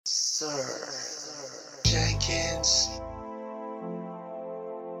Sir Jenkins.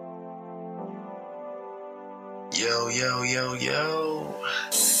 Yo, yo, yo, yo.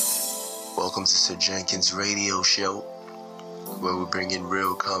 Welcome to Sir Jenkins Radio Show, where we bring in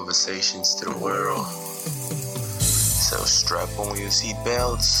real conversations to the world. So strap on your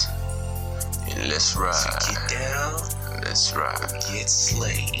seatbelts and let's ride. So get down. Let's ride. Get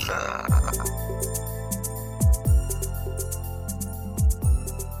slayed.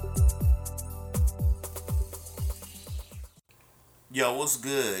 Yo, what's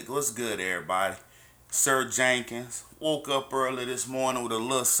good? What's good, everybody? Sir Jenkins. Woke up early this morning with a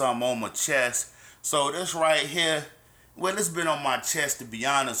little something on my chest. So this right here, well, it's been on my chest, to be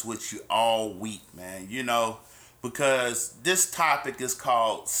honest with you, all week, man. You know, because this topic is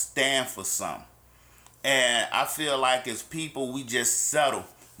called Stand for Something. And I feel like as people, we just settle.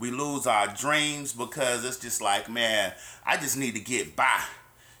 We lose our dreams because it's just like, man, I just need to get by.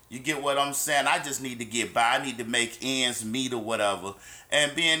 You get what I'm saying? I just need to get by. I need to make ends meet or whatever.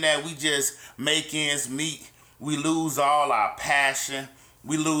 And being that we just make ends meet, we lose all our passion.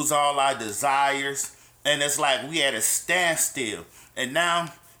 We lose all our desires. And it's like we at a standstill. And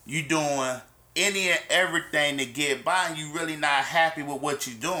now you doing any and everything to get by, and you really not happy with what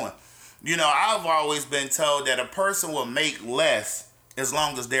you're doing. You know, I've always been told that a person will make less as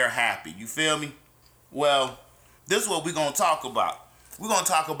long as they're happy. You feel me? Well, this is what we're going to talk about. We're going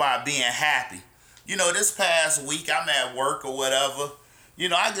to talk about being happy. You know, this past week, I'm at work or whatever. You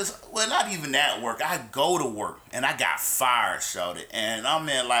know, not even at work. I go to work and I got fired, shorty. And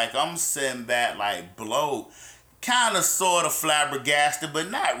I'm sitting back like blowed. Kind of sort of flabbergasted, but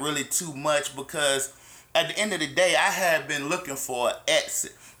not really too much because at the end of the day, I had been looking for an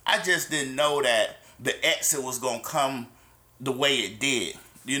exit. I just didn't know that the exit was going to come the way it did.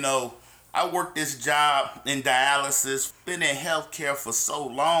 You know, I worked this job in dialysis, been in healthcare for so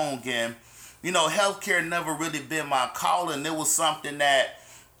long, and, you know, healthcare never really been my calling. It was something that,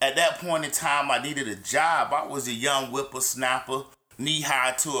 at that point in time, I needed a job. I was a young whippersnapper,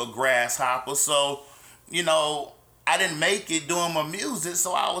 knee-high to a grasshopper, so, you know, I didn't make it doing my music,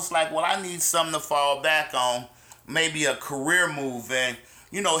 so I was like, well, I need something to fall back on, maybe a career move, and,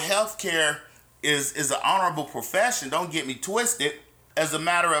 you know, healthcare is an honorable profession, don't get me twisted. As a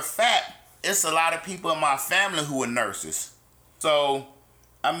matter of fact, it's a lot of people in my family who are nurses. So,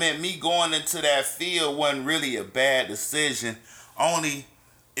 me going into that field wasn't really a bad decision. Only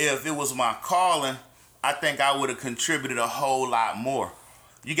if it was my calling, I think I would have contributed a whole lot more.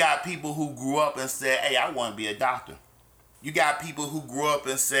 You got people who grew up and said, hey, I want to be a doctor. You got people who grew up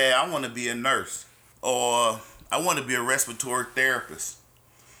and said, I want to be a nurse. Or I want to be a respiratory therapist.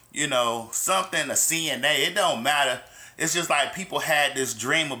 You know, something, a CNA, it don't matter. It's just like people had this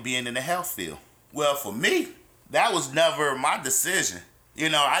dream of being in the health field. Well, for me, that was never my decision. You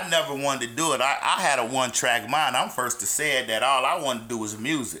know, I never wanted to do it. I had a one-track mind. I'm first to say it, that all I wanted to do was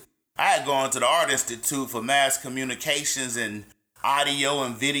music. I had gone to the Art Institute for Mass Communications and audio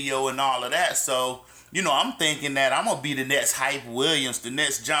and video and all of that. So, you know, I'm thinking that I'm going to be the next Hype Williams, the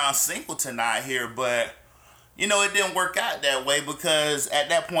next John Singleton out here. But, you know, it didn't work out that way because at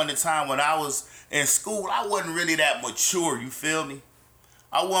that point in time when I was in school, I wasn't really that mature, you feel me?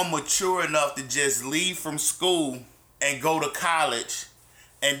 I wasn't mature enough to just leave from school and go to college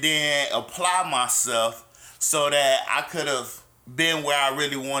and then apply myself so that I could have been where I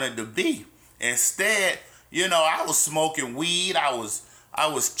really wanted to be. Instead, you know, I was smoking weed, I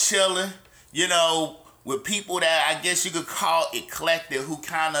was chilling, you know, with people that I guess you could call eclectic, who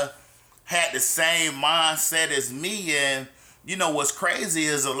kind of had the same mindset as me. And, you know, what's crazy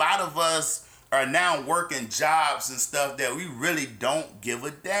is a lot of us are now working jobs and stuff that we really don't give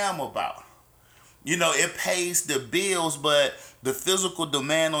a damn about. You know, it pays the bills, but the physical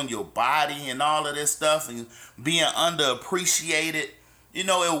demand on your body and all of this stuff and being underappreciated, you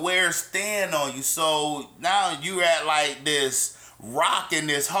know, it wears thin on you. So now you're at like this rock in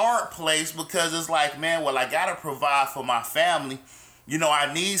this hard place because it's like, man, well, I got to provide for my family. You know,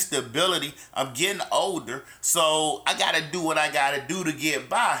 I need stability. I'm getting older, so I got to do what I got to do to get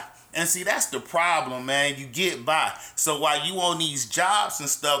by. And see, that's the problem, man. You get by. So while you on these jobs and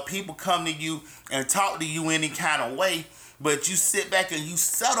stuff, people come to you and talk to you any kind of way, but you sit back and you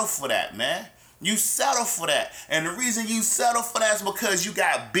settle for that, man. You settle for that. And the reason you settle for that is because you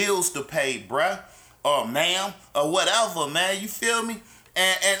got bills to pay, bruh, or ma'am, or whatever, man. You feel me?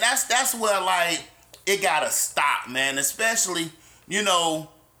 And that's where, like, it gotta stop, man. Especially, you know,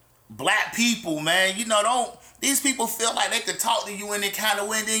 black people, man. You know, these people feel like they could talk to you any kind of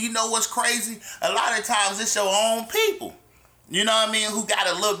way. And then you know what's crazy? A lot of times it's your own people. you know what I mean, who got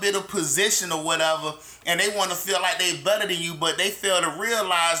a little bit of position or whatever, and they want to feel like they better than you, but they fail to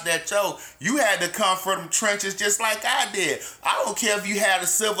realize that, yo, you had to come from them trenches just like I did. I don't care if you had a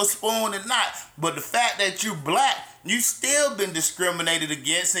silver spoon or not, but the fact that you black, you still been discriminated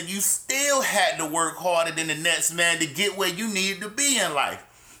against, and you still had to work harder than the next man to get where you needed to be in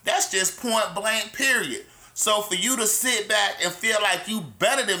life. That's just point blank, period. So for you to sit back and feel like you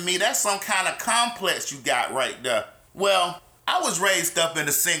better than me, that's some kind of complex you got right there. Well, I was raised up in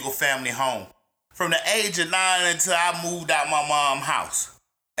a single family home from the age of 9 until I moved out my mom's house.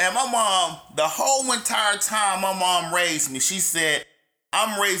 And my mom, the whole entire time my mom raised me, she said,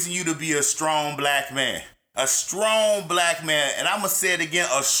 I'm raising you to be a strong black man. A strong black man. And I'm going to say it again,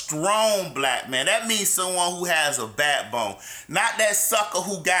 a strong black man. That means someone who has a backbone. Not that sucker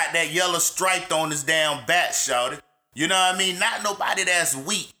who got that yellow stripe on his damn back, shawty. You know what I mean? Not nobody that's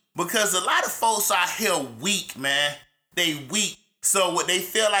weak. Because a lot of folks out here weak, man. They weak. So what they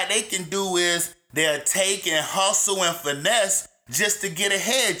feel like they can do is they'll take and hustle and finesse just to get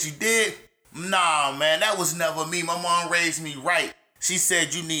ahead. You did? Nah, man, that was never me. My mom raised me right. She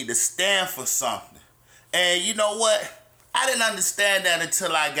said you need to stand for something. And you know what? I didn't understand that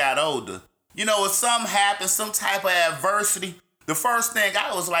until I got older. You know, if something happens, some type of adversity, the first thing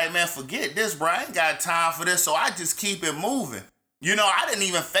I was like, man, forget this, bro. I ain't got time for this, so I just keep it moving. You know, I didn't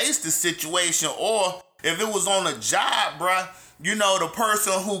even face the situation, or if it was on a job, bruh, you know, the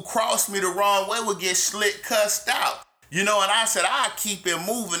person who crossed me the wrong way would get slick cussed out. You know, and I said, I keep it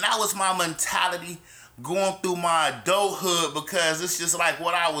moving. That was my mentality going through my adulthood, because it's just like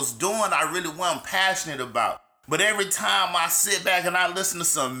what I was doing, I really wasn't passionate about. But every time I sit back and I listen to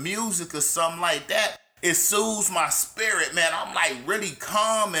some music or something like that, it soothes my spirit, man. I'm like really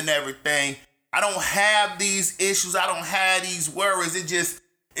calm and everything. I don't have these issues. I don't have these worries.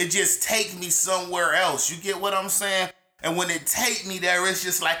 It just takes me somewhere else. You get what I'm saying? And when it take me there, it's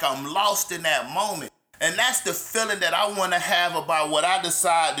just like I'm lost in that moment. And that's the feeling that I want to have about what I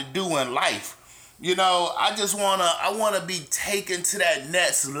decide to do in life. You know, I want to be taken to that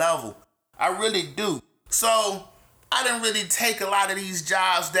next level. I really do. So I didn't really take a lot of these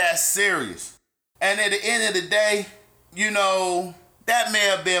jobs that serious. And at the end of the day, you know, that may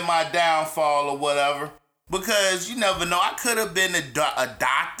have been my downfall or whatever. Because you never know. I could have been a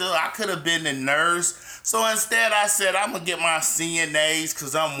doctor. I could have been a nurse. So instead I said, I'm going to get my CNAs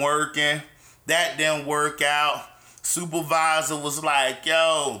because I'm working. That didn't work out. Supervisor was like,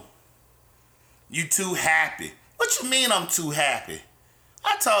 yo, you too happy. What you mean I'm too happy?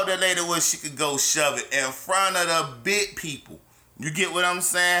 I told that lady where she could go shove it in front of the big people. You get what I'm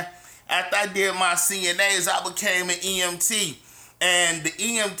saying? After I did my CNAs, I became an EMT. And the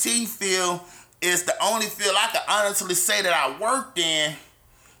EMT field is the only field I can honestly say that I worked in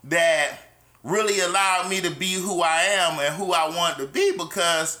that really allowed me to be who I am and who I want to be,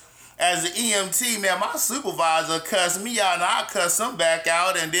 because as an EMT, man, my supervisor cussed me out and I cuss him back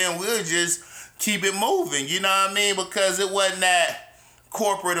out, and then we'll just keep it moving, you know what I mean? Because it wasn't that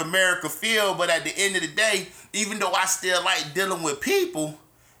corporate America feel, but at the end of the day, even though I still like dealing with people,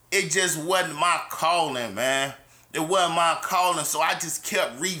 it just wasn't my calling, man. It wasn't my calling, so I just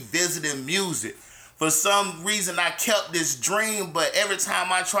kept revisiting music. For some reason, I kept this dream, but every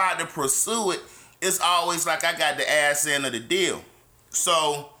time I tried to pursue it, it's always like I got the ass end of the deal.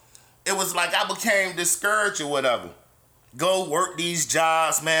 So it was like I became discouraged or whatever. Go work these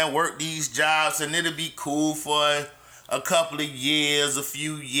jobs, man, work these jobs, and it'll be cool for a couple of years, a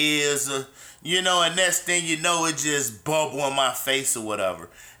few years, you know, and next thing you know, it just bubble in my face or whatever.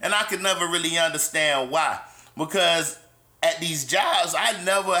 And I could never really understand why. Because at these jobs, I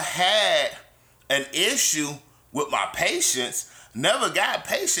never had an issue with my patients, never got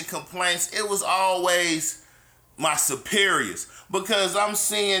patient complaints. It was always my superiors, because I'm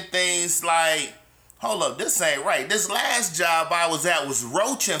seeing things like, hold up, this ain't right. This last job I was at was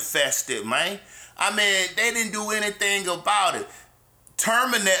roach infested, man. I mean, they didn't do anything about it.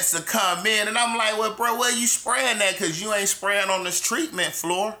 Terminettes will come in, and I'm like, well, bro, where you spraying that? Because you ain't spraying on this treatment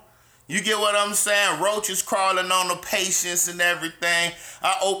floor. You get what I'm saying? Roaches crawling on the patients and everything.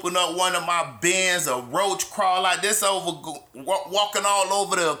 I open up one of my bins, a roach crawl like this walking all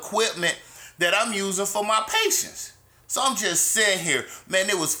over the equipment that I'm using for my patients. So I'm just sitting here. Man,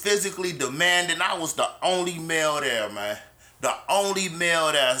 it was physically demanding. I was the only male there, man. The only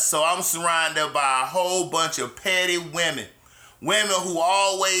male there. So I'm surrounded by a whole bunch of petty women. Women who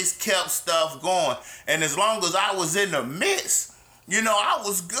always kept stuff going. And as long as I was in the midst, you know, I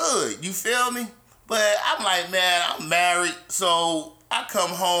was good. You feel me? But I'm like, man, I'm married. So I come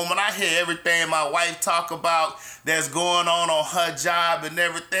home and I hear everything my wife talk about that's going on her job and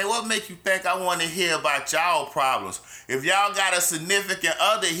everything. What make you think I want to hear about y'all problems? If y'all got a significant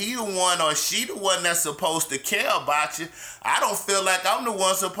other, he the one or she the one that's supposed to care about you. I don't feel like I'm the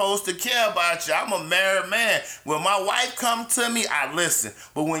one supposed to care about you. I'm a married man. When my wife come to me, I listen.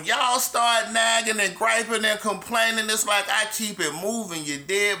 But when y'all start nagging and griping and complaining, it's like I keep it moving, you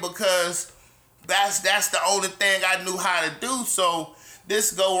did, because that's the only thing I knew how to do. So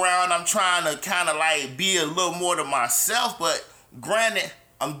this go around, I'm trying to kind of like be a little more to myself, but granted,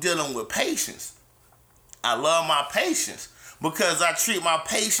 I'm dealing with patients. I love my patients because I treat my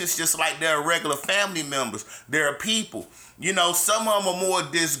patients just like they're regular family members. They're people. You know, some of them are more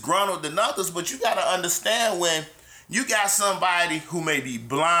disgruntled than others, but you got to understand when you got somebody who may be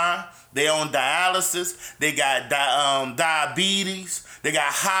blind, they on dialysis, they got diabetes, they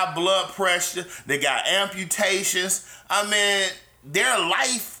got high blood pressure, they got amputations. I mean, their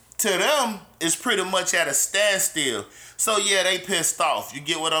life to them is pretty much at a standstill. So yeah, they pissed off. You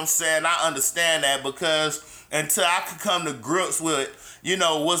get what I'm saying? I understand that because until I could come to grips with, you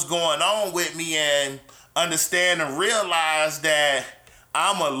know, what's going on with me and understand and realize that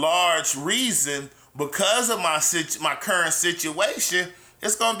I'm a large reason because of my current situation,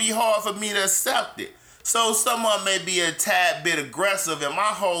 it's going to be hard for me to accept it. So someone may be a tad bit aggressive, and my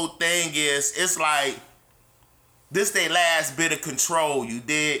whole thing is, it's like, this their last bit of control, you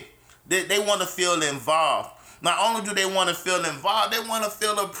dig? They want to feel involved. Not only do they want to feel involved, they want to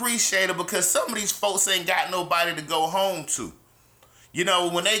feel appreciated because some of these folks ain't got nobody to go home to. You know,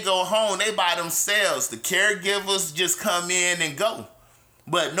 when they go home, they by themselves. The caregivers just come in and go.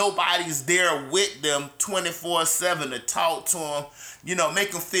 But nobody's there with them 24/7 to talk to them, you know,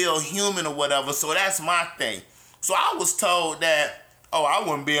 make them feel human or whatever. So that's my thing. So I was told that, I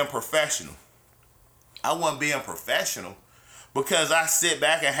wasn't being professional. I wasn't being professional because I sit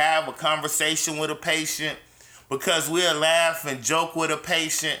back and have a conversation with a patient, because we'll laugh and joke with a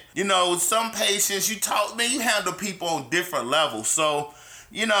patient. You know, some patients, you handle people on different levels. So,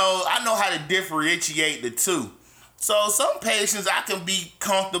 you know, I know how to differentiate the two. So some patients I can be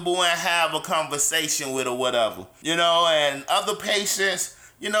comfortable and have a conversation with or whatever, you know, and other patients,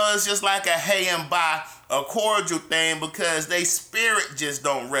 you know, it's just like a hey and bye, a cordial thing because they spirit just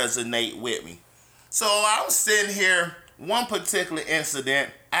don't resonate with me. So I was sitting here, one particular incident,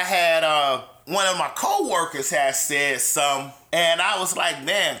 I had one of my coworkers had said something, and I was like,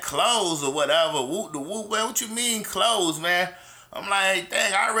 man, clothes or whatever, whoop the whoop, man, what you mean clothes, man? I'm like,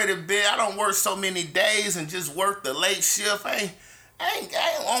 dang, I don't work so many days and just work the late shift. I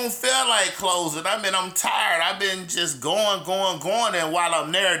don't feel like closing. I mean, I'm tired. I've been just going. And while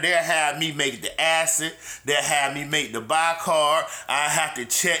I'm there, they'll have me make the acid. They'll have me make the bicarb. I have to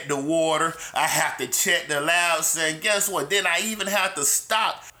check the water. I have to check the labs. And guess what? Then I even have to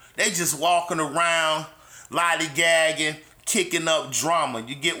stop. They just walking around, lollygagging, kicking up drama.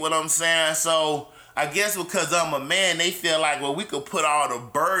 You get what I'm saying? So I guess because I'm a man, they feel like, well, we could put all the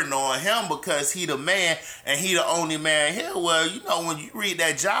burden on him because he the man and he the only man here. Well, you know, when you read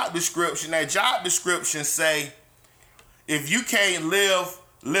that job description say, if you can't lift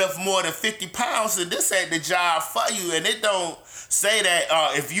more than 50 pounds, then this ain't the job for you. And it don't say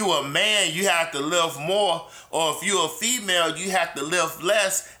that if you a man, you have to lift more, or if you a female, you have to lift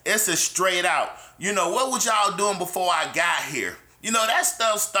less. It's a straight out. You know, what was y'all doing before I got here? You know, that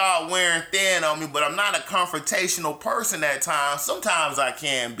stuff start wearing thin on me, but I'm not a confrontational person at times. Sometimes I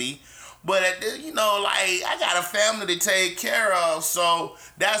can be. But, you know, like, I got a family to take care of, so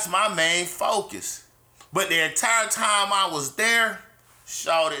that's my main focus. But the entire time I was there,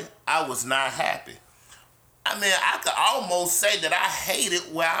 shawty, I was not happy. I mean, I could almost say that I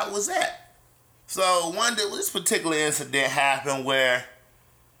hated where I was at. So this particular incident happened where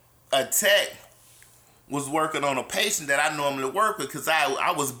a tech was working on a patient that I normally work with because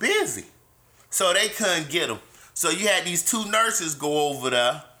I was busy. So they couldn't get him. So you had these two nurses go over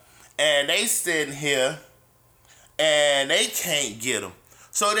there, and they sitting here, and they can't get him.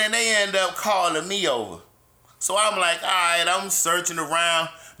 So then they end up calling me over. So I'm like, all right, I'm searching around.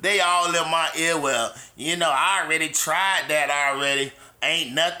 They all in my ear. Well, you know, I already tried that already.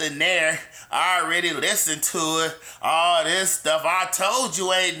 Ain't nothing there. I already listened to it. All this stuff. I told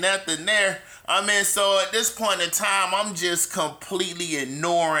you ain't nothing there. I mean, so at this point in time, I'm just completely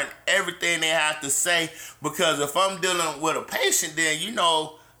ignoring everything they have to say, because if I'm dealing with a patient, then, you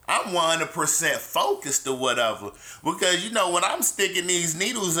know, I'm 100% focused or whatever. Because, you know, when I'm sticking these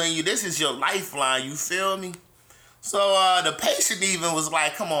needles in you, this is your lifeline, you feel me? So the patient even was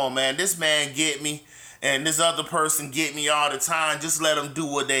like, come on, man, this man get me. and this other person get me all the time. Just let them do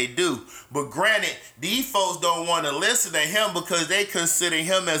what they do. But granted, these folks don't want to listen to him because they consider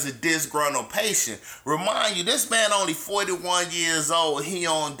him as a disgruntled patient. Remind you, this man only 41 years old. He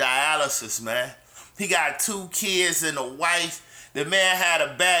on dialysis, man. He got 2 kids and a wife. The man had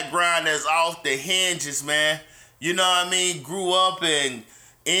a background that's off the hinges, man. You know what I mean? Grew up in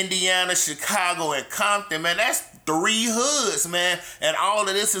Indiana, Chicago, and Compton, man. That's 3 hoods, man. And all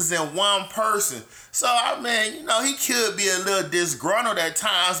of this is in one person. So, I mean, you know, he could be a little disgruntled at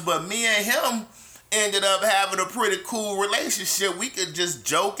times, but me and him ended up having a pretty cool relationship. We could just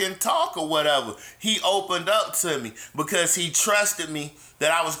joke and talk or whatever. He opened up to me because he trusted me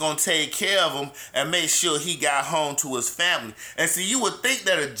that I was going to take care of him and make sure he got home to his family. And see, you would think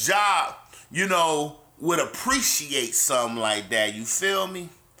that a job, you know, would appreciate something like that. You feel me?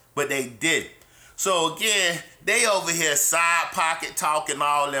 But they didn't. So again, they over here side pocket talking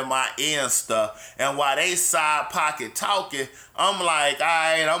all in my ear and stuff. And while they side pocket talking, I'm like, all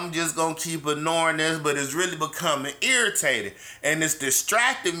right, I'm just going to keep ignoring this. But it's really becoming irritating. And it's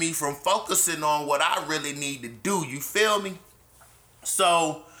distracting me from focusing on what I really need to do. You feel me?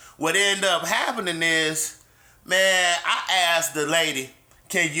 So what ended up happening is, man, I asked the lady,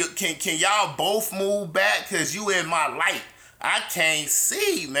 can y'all both move back? Because you in my light. I can't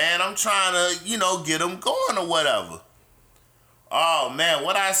see, man. I'm trying to, you know, get them going or whatever. Oh, man,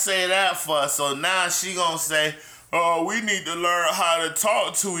 what I say that for? So now she gonna say, oh, we need to learn how to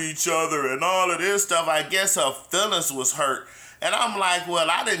talk to each other and all of this stuff. I guess her feelings was hurt. And I'm like, well,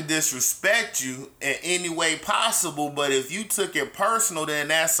 I didn't disrespect you in any way possible, but if you took it personal, then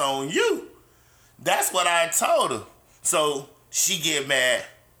that's on you. That's what I told her. So she get mad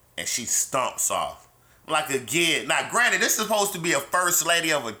and she stomps off. Like again, now granted, this is supposed to be a first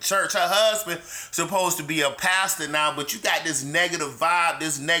lady of a church. Her husband supposed to be a pastor now, but you got this negative vibe,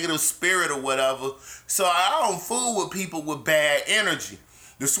 this negative spirit or whatever. So I don't fool with people with bad energy.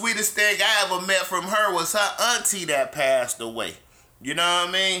 The sweetest thing I ever met from her was her auntie that passed away. You know what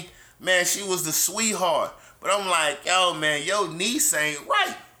I mean? Man, she was the sweetheart. But I'm like, yo, man, your niece ain't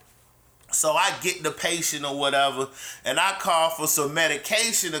right. So I get the patient or whatever, and I call for some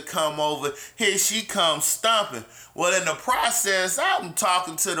medication to come over. Here she comes stumping. Well, in the process, I'm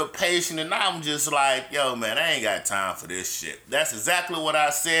talking to the patient, and I'm just like, yo, man, I ain't got time for this shit. That's exactly what I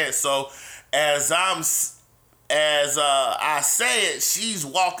said. So as I say it, she's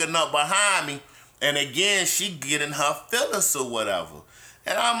walking up behind me, and again, she getting her feelings or whatever.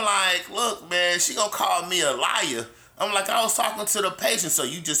 And I'm like, look, man, she gonna call me a liar. I'm like, I was talking to the patient, so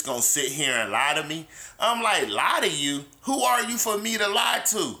you just gonna sit here and lie to me? I'm like, lie to you? Who are you for me to lie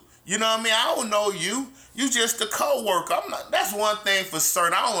to? You know what I mean? I don't know you. You just a co-worker. That's one thing for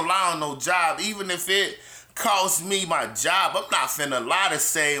certain. I don't lie on no job, even if it costs me my job. I'm not finna lie to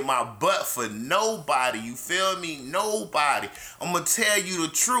save my butt for nobody. You feel me? Nobody. I'm gonna tell you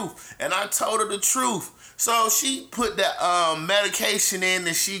the truth. And I told her the truth. So she put the medication in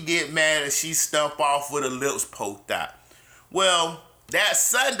and she get mad and she stump off with her lips poked out. Well, that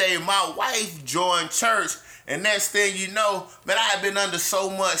Sunday, my wife joined church, and next thing you know, man, I had been under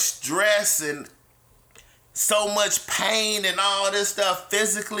so much stress and so much pain and all this stuff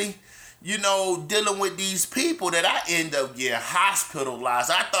physically, you know, dealing with these people that I end up getting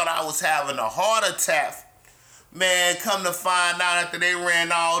hospitalized. I thought I was having a heart attack. Man, come to find out after they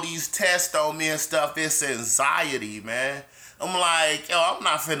ran all these tests on me and stuff, it's anxiety, man. I'm like, yo, I'm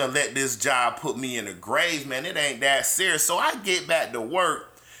not finna let this job put me in the grave, man. It ain't that serious. So I get back to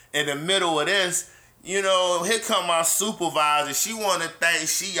work in the middle of this. You know, here come my supervisor. She want to think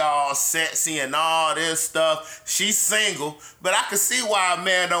she all sexy and all this stuff. She's single, but I can see why a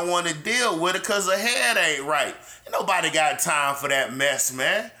man don't want to deal with it because her head ain't right. Ain't nobody got time for that mess,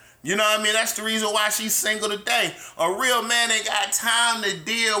 man. You know what I mean? That's the reason why she's single today. A real man ain't got time to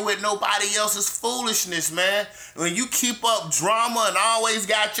deal with nobody else's foolishness, man. When you keep up drama and always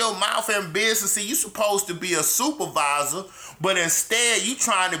got your mouth in business, see, you supposed to be a supervisor, but instead you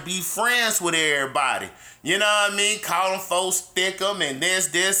trying to be friends with everybody. You know what I mean? Calling folks thick 'em and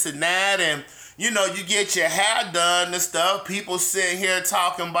this and that. And, you know, you get your hair done and stuff. People sitting here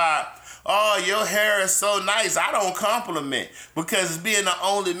talking about, oh, your hair is so nice. I don't compliment because being the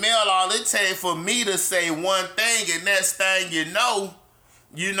only male, all it takes for me to say one thing and next thing you know,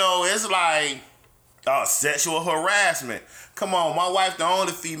 it's like sexual harassment. Come on, my wife the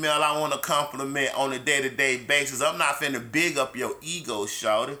only female I want to compliment on a day-to-day basis. I'm not finna big up your ego,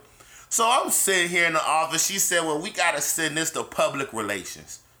 shawty. So I'm sitting here in the office. She said, well, we got to send this to public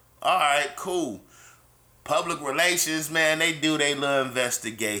relations. All right, cool. Public relations, man, they do their little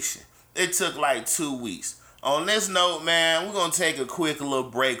investigation. It took like 2 weeks. On this note, man, we're going to take a quick little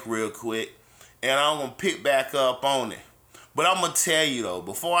break real quick. and I'm gonna pick back up on it. But I'm gonna tell you though,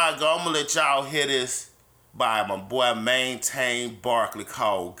 before I go, I'm gonna let y'all hear this by my boy Maintain Barkley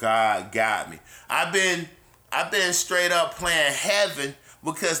called God Got Me. I've been straight up playing Heaven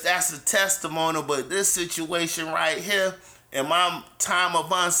because that's a testimony, but this situation right here, in my time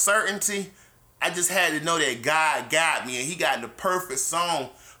of uncertainty, I just had to know that God got me and he got the perfect song.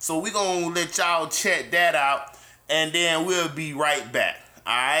 So we gonna let y'all check that out and then we'll be right back.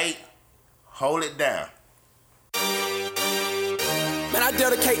 Alright? Hold it down. Man, I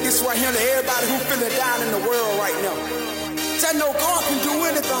dedicate this right here to everybody who feeling down in the world right now. So I know God can do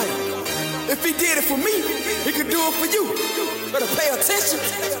anything. If he did it for me, he can do it for you. Better pay attention.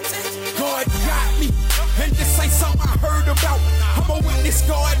 God got me. And this ain't something I heard about. I'm a witness,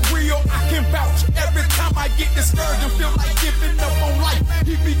 God real, I can vouch. Every time I get discouraged and feel like giving up on life,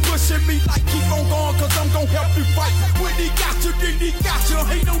 he be pushing me like keep on going, cause I'm gon' help you fight. When he got you, then he got you.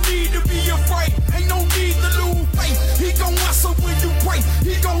 Ain't no need to be afraid, ain't no need to lose faith. He gon' answer when you pray,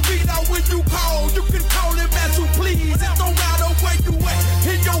 he gon' be there when you call. You can call him as you please, it don't matter where you at.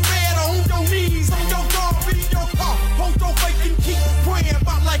 In your bed or on your knees, on your dog, in your car. Hold your faith and keep praying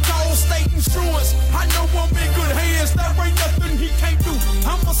about like all state insurance. I know I'm in good hands, there ain't nothing he can't do.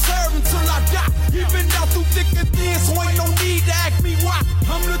 I'ma serve until I die, even out through thick and thin, so ain't no need to ask me why.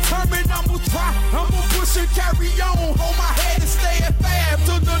 I'm determined, I'ma try, I'ma push and carry on. Hold my head and stay at fab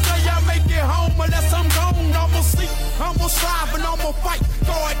till the day I make it home. Unless I'm gone, I'ma seek, I'ma strive and I'ma fight.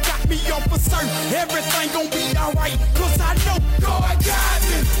 God got me up for certain, everything gon' be alright, cause I know God got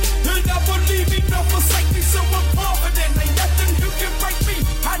me. He'll never leave me, nor forsake me, so I'm confident ain't nothing you can break me.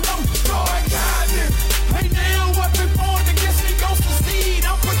 I know God got me. Ain't now weapon formed against me gon' succeed.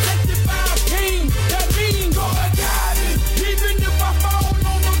 I'm protected by a king, that means God got me. Even if I fall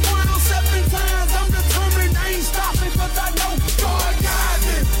on the ground 7 times, I'm determined I ain't stopping, cause I know God got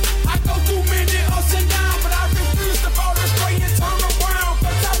me. I go through many ups and downs, but I refuse to fall astray and turn around,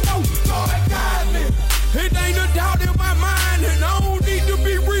 cause I know God got me. It ain't a doubt in my mind, and I don't need to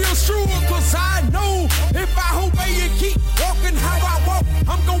be reassured, cause I know if I obey and keep walking how I walk,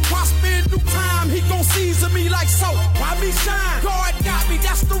 I'm gon' prosper in due time. He gon' season me like soap, why me shine? God got me,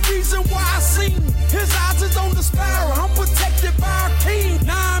 that's the reason why I sing. His eyes is on the sparrow, I'm protected by a king.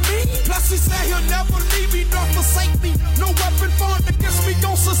 Nah, I mean, plus he said he'll never leave me nor forsake me. No weapon formed against me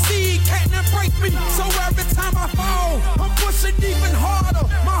gon' succeed, can't break me. So every time I fall, I'm pushing even harder.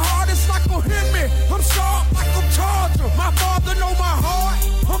 My heart is like a Hemi, I'm sharp like a charger. My father know my heart,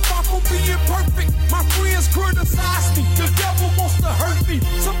 I'm far from being perfect. My friends criticize me, the devil wants to hurt me.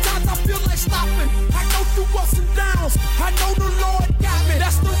 Sometimes I feel like stopping, I go through ups and downs. I know the Lord got me,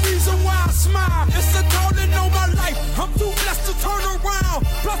 that's the reason why I smile. It's a calling on my life, I'm too blessed to turn around.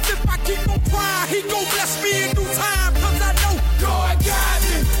 Plus if I keep on trying, he gon' bless me in due time, cause I know God got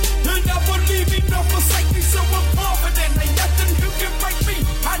me. He'll never leave me nor forsake me, so I'm confident ain't nothing you can break me.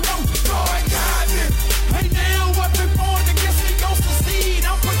 I know God got me. Ain't now weapon formed against me gon' succeed.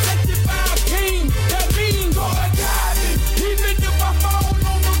 I'm protected by a king, that means God got me. Even if I fall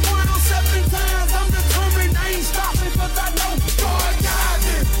on the ground 7 times, I'm determined I ain't stopping, cause I know God got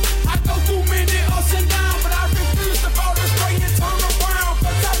me. I go through many ups and downs, but I refuse to fall astray and turn around,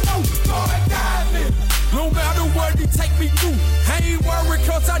 cause I know God got me. No matter what he take me through, I ain't worried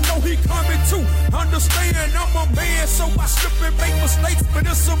cause I know he coming too. Understand I'm a man, so I slip and make mistakes, but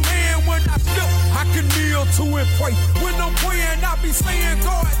it's a man when I slip, I can kneel to and pray. When I'm praying, I be saying,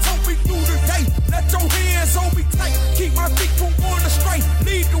 God, told me through the day. Let your hands on me tight, keep my feet from going astray.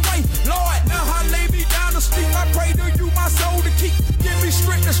 Lead the way, Lord, now I lay me down to sleep. I pray to you, my soul to keep. Give me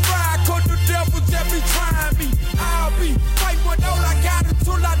strength to stride, cause the devil just be trying me. I'll be fighting with all I got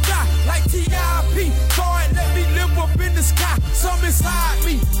until I die, like T.I.P. God, let me live up in the sky. Some inside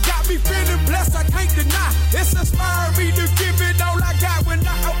me got me feeling blessed, I can't deny. It's inspired me to give it all I got when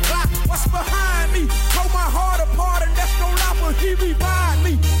I apply. What's behind me? Tore my heart apart, and that's no lie, but he revived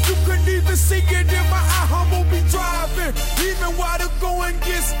me. You couldn't even see it in my eye, I'm gonna be driving. Even while the going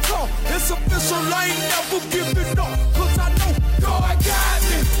gets tough, it's official, I ain't never giving up, cause I know God got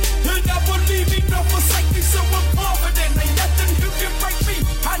me. He'll never leave me nor forsake me, so I'm confident ain't nothing you can break me.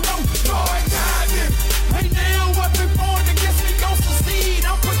 I know God got me. Ain't now weapon formed against me gon' succeed.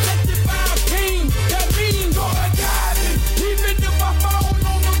 I'm protected by a king, that means God got me. Even if I fall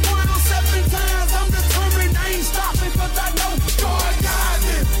on the ground 7 times, I'm determined I ain't stopping, cause I know God got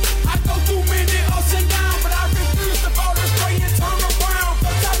me. I go through many ups and downs, but I refuse to fall astray and turn around,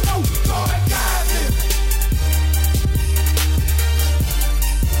 cause I know God got me.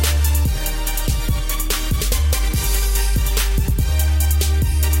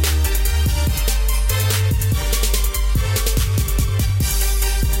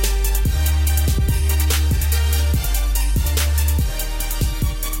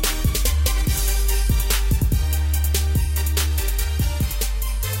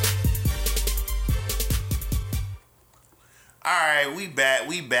 Alright, we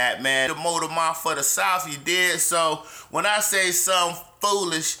back, man. The motor mouth for the South, you did. So when I say something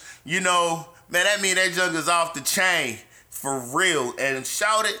foolish, man, that mean that junk is off the chain. For real. And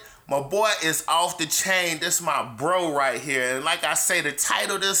shout it, my boy is off the chain. This my bro right here. And like I say, the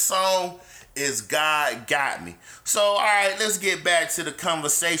title of this song is God Got Me. So, alright, let's get back to the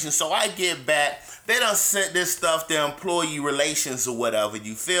conversation. So I get back. They done sent this stuff to employee relations or whatever,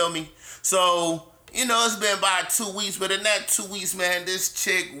 you feel me? So, it's been about 2 weeks, but in that 2 weeks, man, this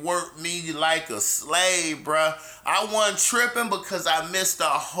chick worked me like a slave, bruh. I wasn't tripping because I missed a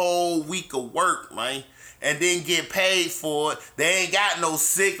whole week of work, man, and didn't get paid for it. They ain't got no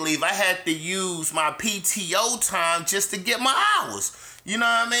sick leave. I had to use my PTO time just to get my hours. You know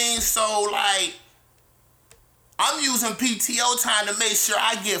what I mean? So, like, I'm using PTO time to make sure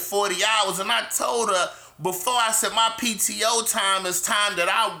I get 40 hours, and I told her, before I said my PTO time is time that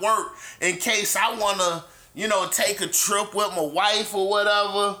I work in case I want to, take a trip with my wife or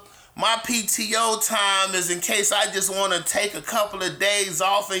whatever. My PTO time is in case I just want to take a couple of days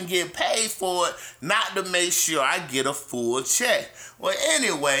off and get paid for it, not to make sure I get a full check. Well,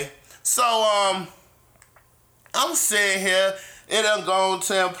 anyway, so I'm sitting here. It done gone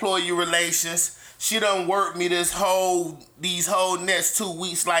to employee relations. She done worked me these whole next 2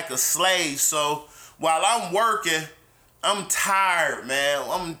 weeks like a slave. So while I'm working, I'm tired, man.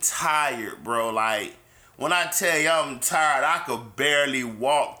 I'm tired, bro. Like, when I tell you I'm tired, I could barely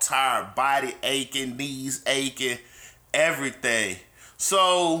walk, tired, body aching, knees aching, everything.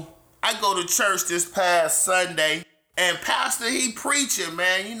 So I go to church this past Sunday, and pastor, he preaching,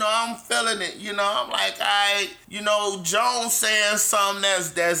 man. I'm feeling it. I'm like, Jones saying something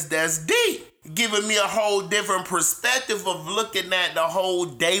that's deep. Giving me a whole different perspective of looking at the whole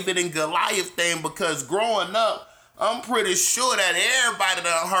David and Goliath thing, because growing up, I'm pretty sure that everybody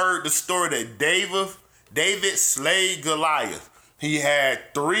done heard the story that David slayed Goliath. He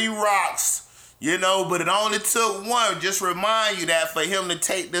had 3 rocks, but it only took one. Just remind you that for him to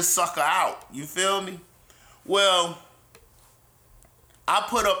take this sucker out. You feel me? Well, I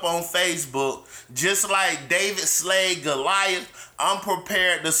put up on Facebook, just like David slayed Goliath, I'm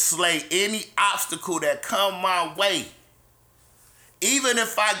prepared to slay any obstacle that come my way. Even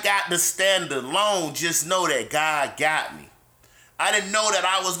if I got to stand alone, just know that God got me. I didn't know that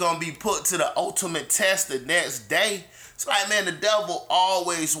I was going to be put to the ultimate test the next day. It's like, man, the devil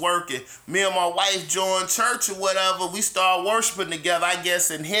always working. Me and my wife joined church or whatever. We started worshiping together. I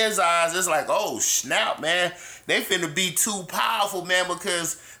guess in his eyes, it's like, oh, snap, man. They finna be too powerful, man,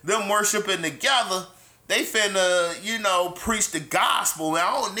 because them worshiping together, they finna, preach the gospel. Man,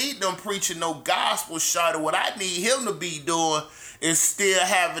 I don't need them preaching no gospel, shawty. What I need him to be doing is still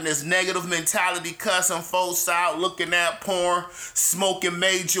having this negative mentality, cussing folks out, looking at porn, smoking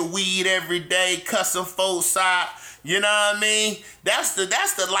major weed every day, cussing folks out. You know what I mean? That's the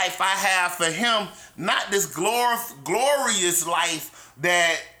life I have for him, not this glorious life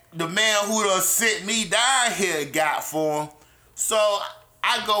that the man who done sent me down here got for him. So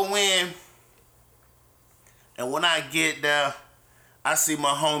I go in, and when I get there, I see my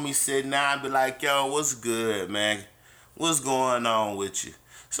homie sitting down. I be like, yo, what's good, man? What's going on with you?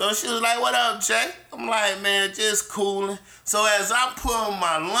 So she was like, what up, Jay? I'm like, man, just cooling. So as I put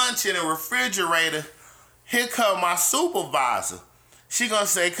my lunch in the refrigerator, here come my supervisor. She gonna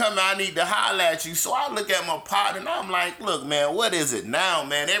say, come here, I need to holler at you. So I look at my partner and I'm like, look, man, what is it now,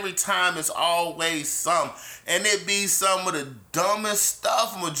 man? Every time it's always something. And it be some of the dumbest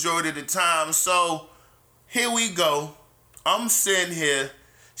stuff majority of the time. So here we go. I'm sitting here.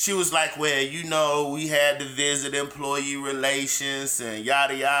 She was like, well, we had to visit employee relations and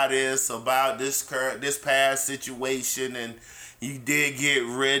yada yada this about this past situation, and you did get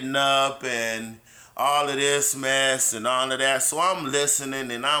written up and all of this mess and all of that. So I'm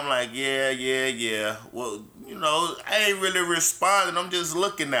listening and I'm like, yeah. Well, I ain't really responding. I'm just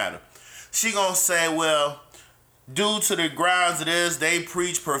looking at her. She gonna say, well, due to the grounds of this, they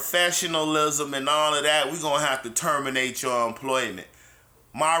preach professionalism and all of that, we gonna have to terminate your employment.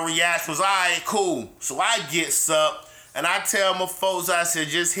 My reaction was, all right, cool. So I gets up and I tell my folks, I said,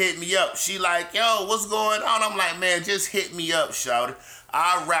 just hit me up. She like, yo, what's going on? I'm like, man, just hit me up, shawty.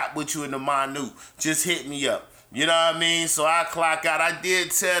 I'll rap with you in the minute. Just hit me up. You know what I mean? So I clock out. I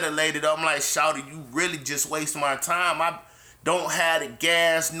did tell the lady, though, I'm like, shawty, you really just waste my time. I don't have the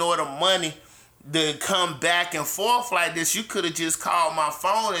gas nor the money to come back and forth like this. You could have just called my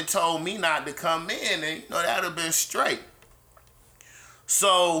phone and told me not to come in, and that would have been straight.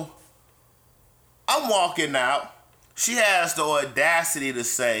 So I'm walking out. She has the audacity to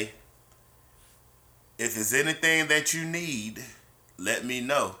say, if there's anything that you need, let me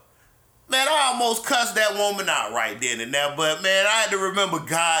know. Man, I almost cussed that woman out right then and there, but man, I had to remember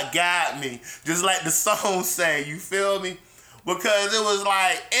God got me, just like the song say, you feel me? Because it was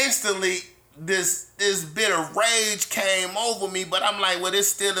like instantly this bit of rage came over me, but I'm like, well,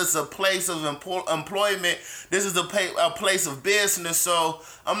 this still is a place of employment. This is a place of business, so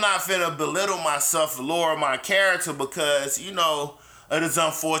I'm not finna belittle myself or lower my character because, you know, of this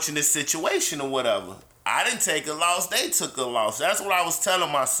unfortunate situation or whatever. I didn't take a loss, they took a loss. That's what I was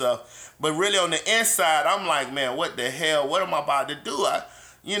telling myself. But really on the inside, I'm like, man, what the hell? What am I about to do? I,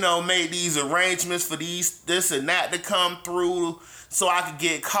 made these arrangements for this and that to come through so I could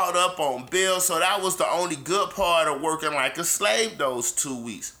get caught up on bills. So that was the only good part of working like a slave those 2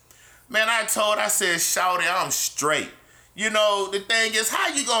 weeks. Man, I said, shawty, I'm straight. The thing is, how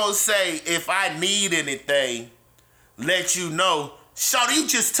you gonna say if I need anything, let you know, shawty, you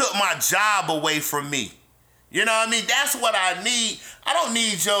just took my job away from me. You know what I mean? That's what I need. I don't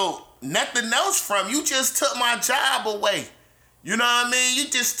need nothing else from you. Just took my job away. You know what I mean? You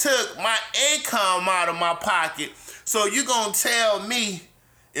just took my income out of my pocket. So you gonna tell me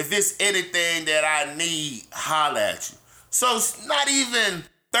if it's anything that I need, holla at you. So it's not even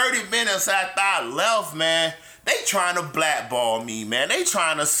 30 minutes after I left, man, they trying to blackball me, man. They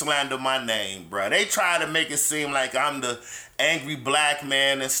trying to slander my name, bro. They trying to make it seem like I'm the angry black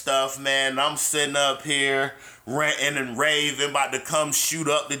man and stuff, man. I'm sitting up here ranting and raving, about to come shoot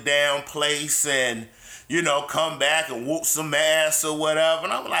up the damn place and, come back and whoop some ass or whatever.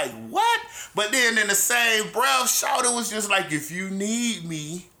 And I'm like, what? But then in the same breath, Shawty was just like, if you need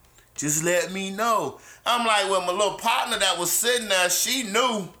me, just let me know. I'm like, well, my little partner that was sitting there, she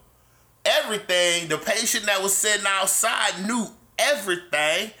knew everything. The patient that was sitting outside knew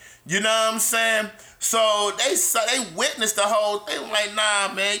everything. You know what I'm saying? So they witnessed the whole thing. Like,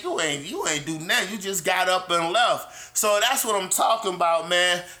 nah, man, you ain't do nothing. You just got up and left. So that's what I'm talking about,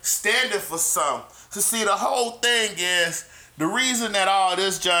 man. Standing for something. So see, the whole thing is, the reason that all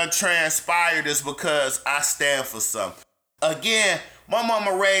this John transpired is because I stand for something. Again, my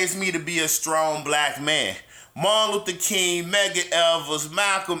mama raised me to be a strong black man. Martin Luther King, Medgar Evers,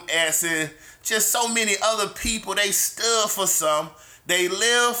 Malcolm X, and just so many other people, they stood for something. They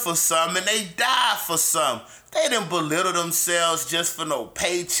live for some and they die for some. They didn't belittle themselves just for no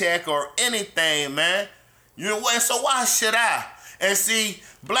paycheck or anything, man. You know what? So why should I? And see,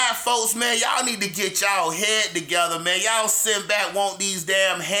 black folks, man, y'all need to get y'all head together, man. Y'all sit back, want these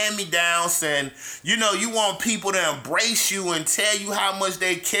damn hand-me-downs, and, you want people to embrace you and tell you how much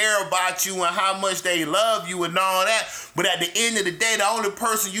they care about you and how much they love you and all that. But at the end of the day, the only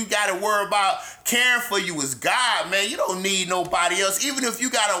person you got to worry about caring for you is God, man. You don't need nobody else. Even if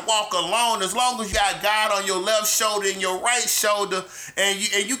you got to walk alone, as long as you got God on your left shoulder and your right shoulder, and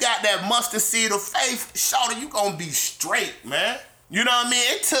you got that mustard seed of faith, shoulder, you going to be straight, man. You know what I mean?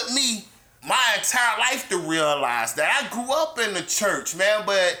 It took me my entire life to realize that. I grew up in the church, man,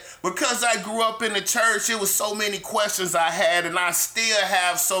 but because I grew up in the church, it was so many questions I had, and I still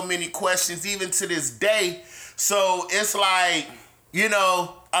have so many questions even to this day. So it's like,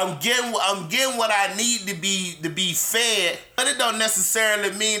 I'm getting what I need to be fed, but it don't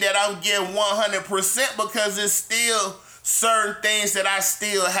necessarily mean that I'm getting 100% because it's still certain things that I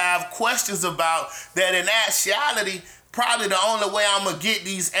still have questions about that in actuality, probably the only way I'm going to get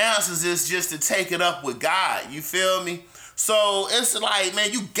these answers is just to take it up with God. You feel me? So it's like,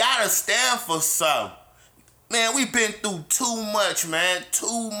 man, you got to stand for something. Man, we've been through too much, man.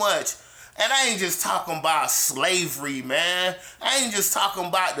 Too much. And I ain't just talking about slavery, man. I ain't just talking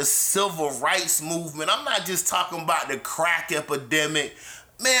about the civil rights movement. I'm not just talking about the crack epidemic.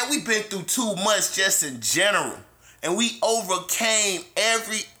 Man, we've been through too much just in general. And we overcame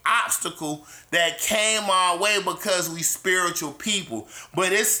every obstacle that came our way because we spiritual people.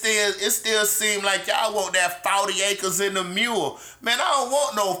 But it still seemed like y'all want that 40 acres in the mule. Man, I don't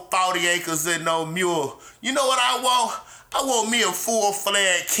want no 40 acres in no mule. You know what I want? I want me a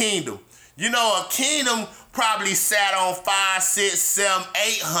full-fledged kingdom. A kingdom probably sat on 5, 6, 7,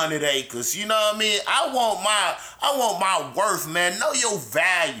 800 acres. You know what I mean? I want my worth, man. Know your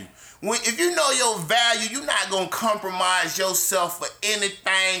value. If you know your value, you're not going to compromise yourself for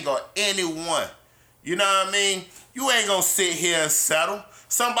anything or anyone. You know what I mean? You ain't going to sit here and settle.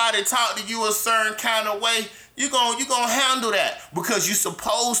 Somebody talk to you a certain kind of way, you're gonna handle that because you're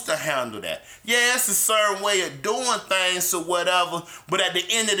supposed to handle that. Yeah, it's a certain way of doing things or whatever, but at the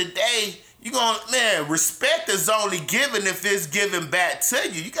end of the day, respect is only given if it's given back to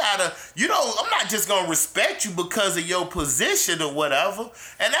you. I'm not just gonna respect you because of your position or whatever.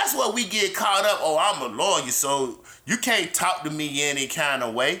 And that's what we get caught up. Oh, I'm a lawyer, so you can't talk to me any kind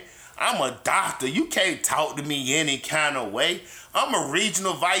of way. I'm a doctor. You can't talk to me any kind of way. I'm a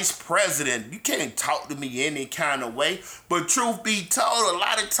regional vice president. You can't talk to me any kind of way. But truth be told, a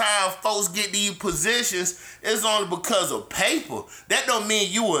lot of times folks get these positions, it's only because of paper. That don't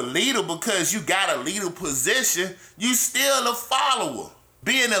mean you a leader because you got a leader position. You still a follower.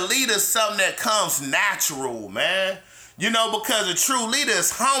 Being a leader is something that comes natural, man. You know, because a true leader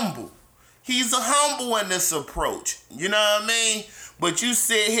is humble. He's a humble in this approach. You know what I mean? But you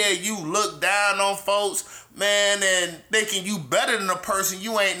sit here, you look down on folks, man, and thinking you better than a person.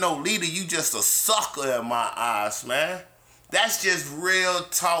 You ain't no leader. You just a sucker in my eyes, man. That's just real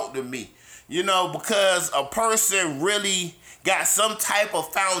talk to me. You know, because a person really got some type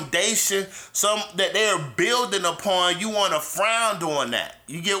of foundation, some that they're building upon, you want to frown on that.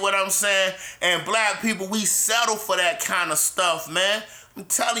 You get what I'm saying? And black people, we settle for that kind of stuff, man. I'm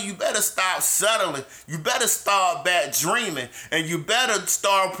telling you, better stop settling. You better start back dreaming. And you better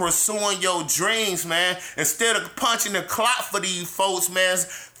start pursuing your dreams, man. Instead of punching the clock for these folks, man,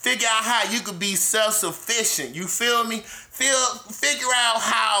 figure out how you could be self-sufficient. You feel me? Figure out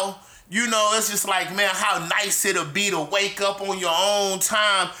how, you know, it's just like, man, how nice it'll be to wake up on your own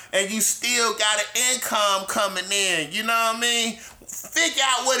time and you still got an income coming in. You know what I mean? Figure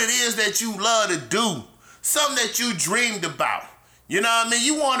out what it is that you love to do. Something that you dreamed about. You know what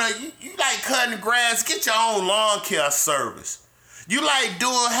I mean? You like cutting grass, get your own lawn care service. You like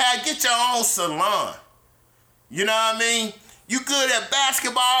doing hair, get your own salon. You know what I mean? You good at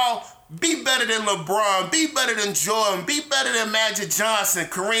basketball, be better than LeBron, be better than Jordan, be better than Magic Johnson,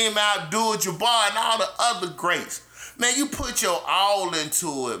 Kareem Abdul-Jabbar, and all the other greats. Man, you put your all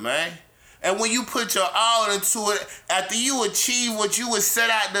into it, man. And when you put your all into it, after you achieve what you was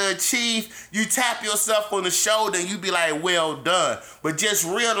set out to achieve, you tap yourself on the shoulder and you be like, well done. But just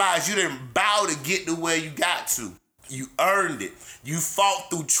realize you didn't bow to get to where you got to. You earned it. You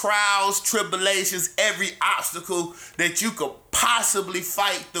fought through trials, tribulations, every obstacle that you could possibly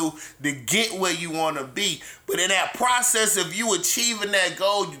fight through to get where you want to be. But in that process of you achieving that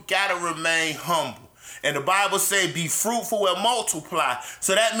goal, you got to remain humble. And the Bible says, be fruitful and multiply.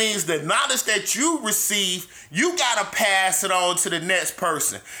 So that means the knowledge that you receive, you got to pass it on to the next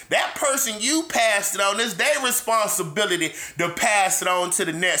person. That person you passed it on, it's their responsibility to pass it on to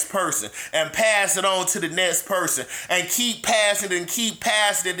the next person and pass it on to the next person and keep passing it and keep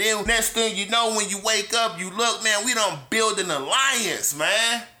passing it. Then next thing you know, when you wake up, you look, man, we done build an alliance,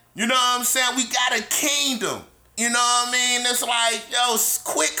 man. You know what I'm saying? We got a kingdom. You know what I mean? It's like, yo,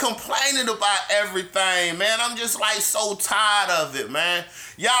 quit complaining about everything, man. I'm just like so tired of it, man.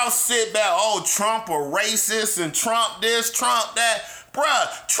 Y'all sit back, oh, Trump a racist and Trump this, Trump that.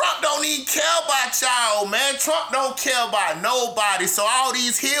 Bruh, Trump don't even care about y'all, man. Trump don't care about nobody. So all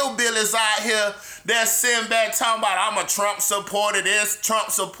these hillbillies out here that sitting back talking about, I'm a Trump supporter, this, Trump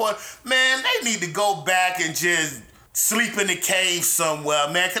supporter. Man, they need to go back and just sleep in the cave somewhere,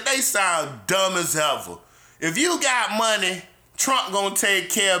 man, because they sound dumb as ever. If you got money, Trump gonna take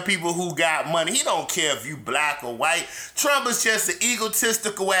care of people who got money. He don't care if you black or white. Trump is just an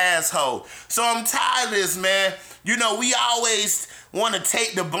egotistical asshole. So I'm tired of this, man. You know, we always want to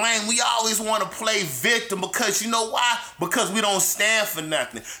take the blame. We always want to play victim because you know why? Because we don't stand for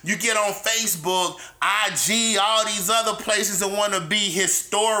nothing. You get on Facebook, IG, all these other places and want to be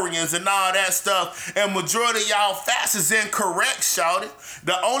historians and all that stuff. And majority of y'all facts is incorrect, shawty.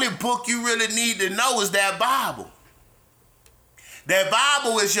 The only book you really need to know is that Bible. That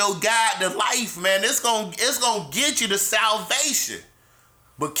Bible is your guide to life, man. It's gonna get you to salvation.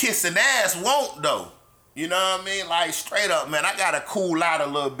 But kissing ass won't, though. You know what I mean? Like, straight up, man, I gotta cool out a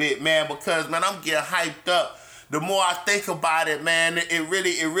little bit, man, because, man, I'm getting hyped up. The more I think about it, man, it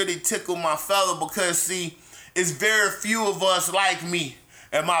really tickled my fella because, see, it's very few of us like me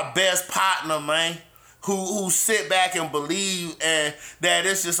and my best partner, man, who sit back and believe and that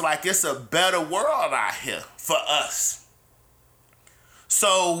it's just like it's a better world out here for us.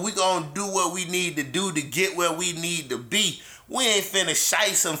 So we gonna do what we need to do to get where we need to be. We ain't finna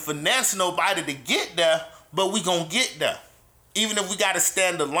shice and finesse nobody to get there, but we gonna get there. Even if we gotta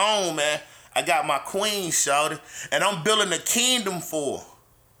stand alone, man. I got my queen, shawty, and I'm building a kingdom for her.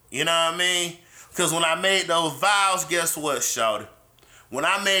 You know what I mean? Because when I made those vows, guess what, shawty? When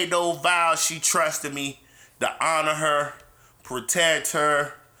I made those vows, she trusted me to honor her, protect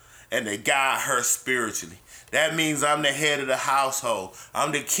her, and to guide her spiritually. That means I'm the head of the household.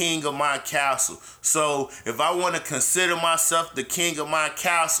 I'm the king of my castle. So if I want to consider myself the king of my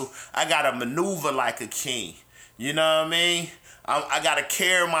castle, I got to maneuver like a king. You know what I mean? I got to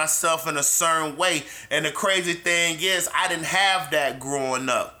carry myself in a certain way. And the crazy thing is, I didn't have that growing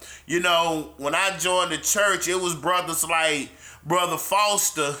up. You know, when I joined the church, it was brothers like Brother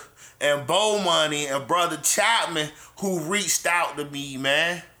Foster and Bo Money and Brother Chapman who reached out to me,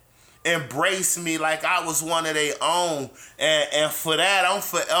 man. Embraced me like I was one of their own. And for that, I'm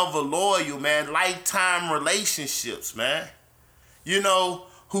forever loyal, man. Lifetime relationships, man. You know,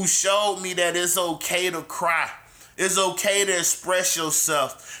 who showed me that it's okay to cry. It's okay to express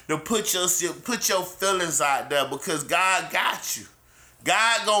yourself, to put your feelings out there because God got you.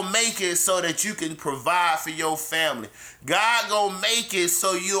 God gonna make it so that you can provide for your family. God gonna make it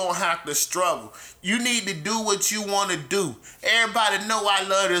so you don't have to struggle. You need to do what you want to do. Everybody know I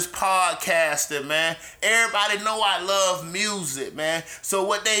love this podcasting, man. Everybody know I love music, man. So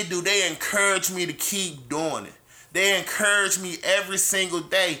what they do, they encourage me to keep doing it. They encourage me every single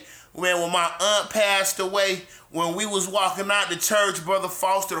day. When my aunt passed away, when we was walking out the church, Brother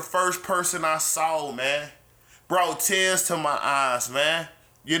Foster, the first person I saw, man, brought tears to my eyes, man.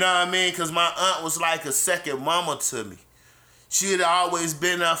 You know what I mean? Because my aunt was like a second mama to me. She had always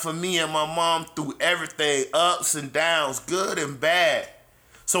been there for me and my mom through everything, ups and downs, good and bad.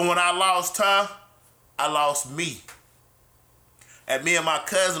 So when I lost her, I lost me. And me and my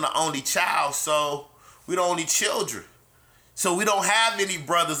cousin are only child, so we the only children. So we don't have any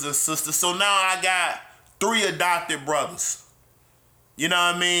brothers and sisters. So now I got 3 adopted brothers. You know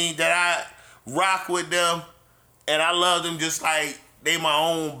what I mean? That I rock with them. And I love them just like they my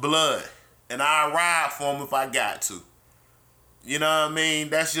own blood. And I ride for them if I got to. You know what I mean?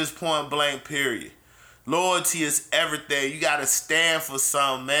 That's just point blank, period. Loyalty is everything. You got to stand for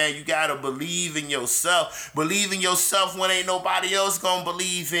something, man. You got to believe in yourself. Believe in yourself when ain't nobody else going to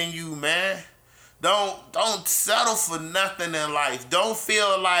believe in you, man. Don't settle for nothing in life. Don't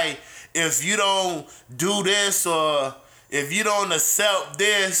feel like if you don't do this or if you don't accept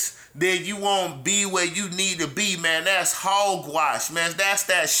this, then you won't be where you need to be, man. That's hogwash, man. That's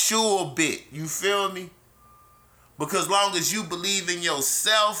that sure bit. You feel me? Because long as you believe in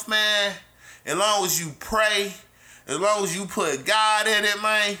yourself, man, as long as you pray, as long as you put God in it,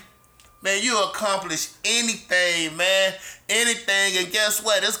 man, you accomplish anything, man. Anything. And guess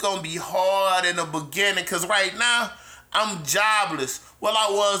what? It's going to be hard in the beginning because right now, I'm jobless. Well,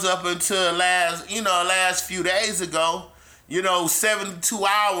 I was up until last few days ago. 72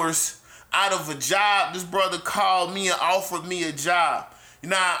 hours out of a job. This brother called me and offered me a job.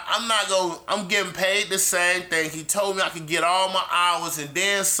 Now, I'm getting paid the same thing. He told me I could get all my hours and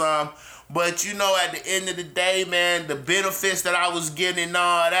then some. But, at the end of the day, man, the benefits that I was getting and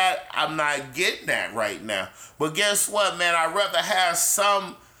all that, I'm not getting that right now. But guess what, man? I'd rather have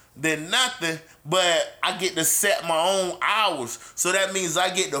some than nothing, but I get to set my own hours. So that means I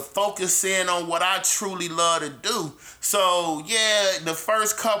get to focus in on what I truly love to do. So, yeah, the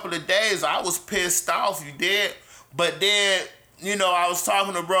first couple of days, I was pissed off, you did. But then, I was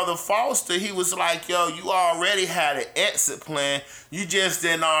talking to Brother Foster. He was like, yo, you already had an exit plan. You just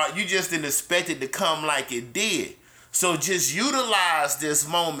didn't expect it to come like it did. So just utilize this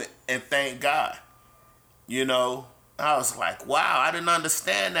moment and thank God. I was like, wow, I didn't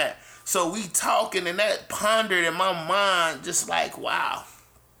understand that. So we talking and that pondered in my mind just like, wow.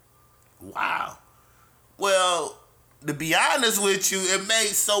 Well, to be honest with you, it made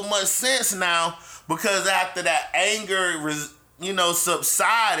so much sense now because after that anger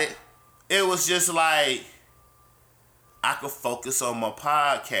subsided, it was just like I could focus on my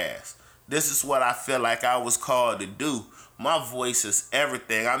podcast. This is what I feel like I was called to do. My voice is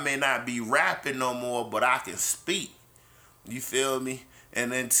everything. I may not be rapping no more, but I can speak. You feel me?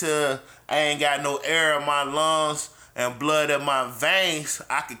 And until I ain't got no air in my lungs and blood in my veins,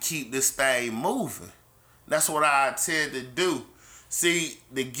 I could keep this thing moving. That's what I intend to do. See,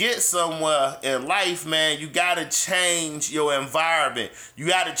 to get somewhere in life, man, you got to change your environment. You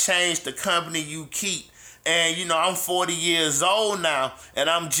got to change the company you keep. And, I'm 40 years old now, and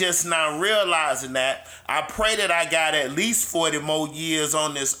I'm just not realizing that. I pray that I got at least 40 more years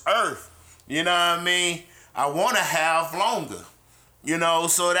on this earth. You know what I mean? I want to have longer.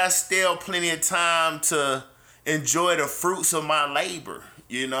 So that's still plenty of time to enjoy the fruits of my labor,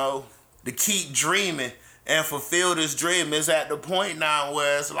 to keep dreaming. And fulfill this dream is at the point now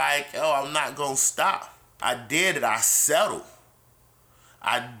where it's like, I'm not going to stop. I did it. I settled.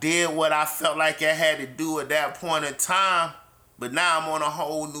 I did what I felt like I had to do at that point in time. But now I'm on a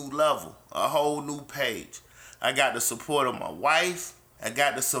whole new level, a whole new page. I got the support of my wife. I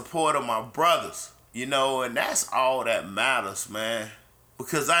got the support of my brothers, and that's all that matters, man.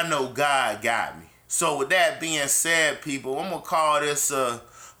 Because I know God got me. So with that being said, people, I'm going to call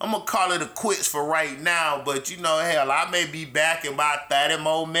it a quits for right now, but hell, I may be back in about 30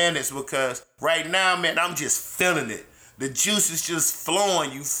 more minutes because right now, man, I'm just feeling it. The juice is just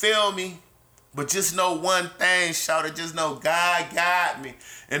flowing, you feel me? But just know one thing, shawty, just know God got me.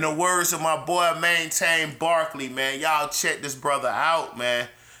 In the words of my boy Maintain Barkley, man, y'all check this brother out, man.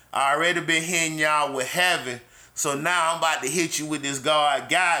 I already been hitting y'all with heaven. So now I'm about to hit you with this God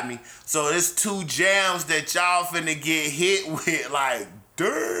got me. So it's 2 jams that y'all finna get hit with, like,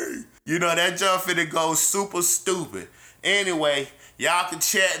 dang. You know, that jump finna go super stupid. Anyway, y'all can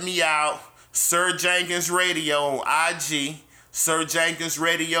check me out. Sir Jenkins Radio on IG. Sir Jenkins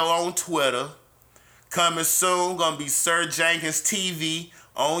Radio on Twitter. Coming soon, gonna be Sir Jenkins TV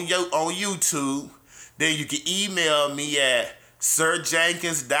on YouTube. Then you can email me at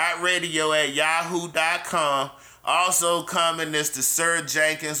sirjenkins.radio@yahoo.com. Also coming is the Sir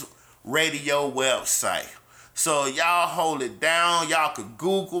Jenkins Radio website. So y'all hold it down. Y'all could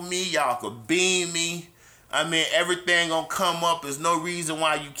Google me. Y'all could beam me. I mean, everything gonna come up. There's no reason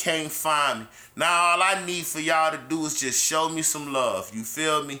why you can't find me. Now all I need for y'all to do is just show me some love. You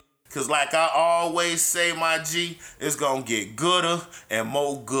feel me? Cause like I always say, my G, it's gonna get gooder and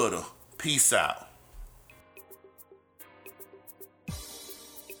more gooder. Peace out.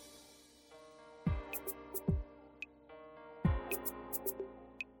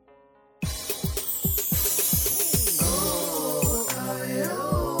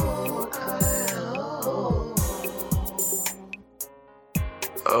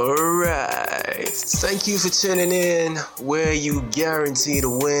 Alright, thank you for tuning in where you guarantee to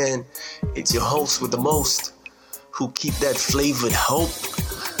win. It's your host with the most, who keep that flavored hope,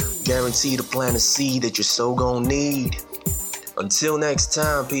 guaranteed to plant a seed that you're so gonna need. Until next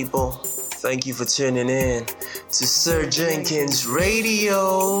time, people, thank you for tuning in to Sir Jenkins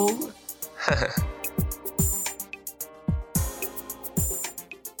Radio.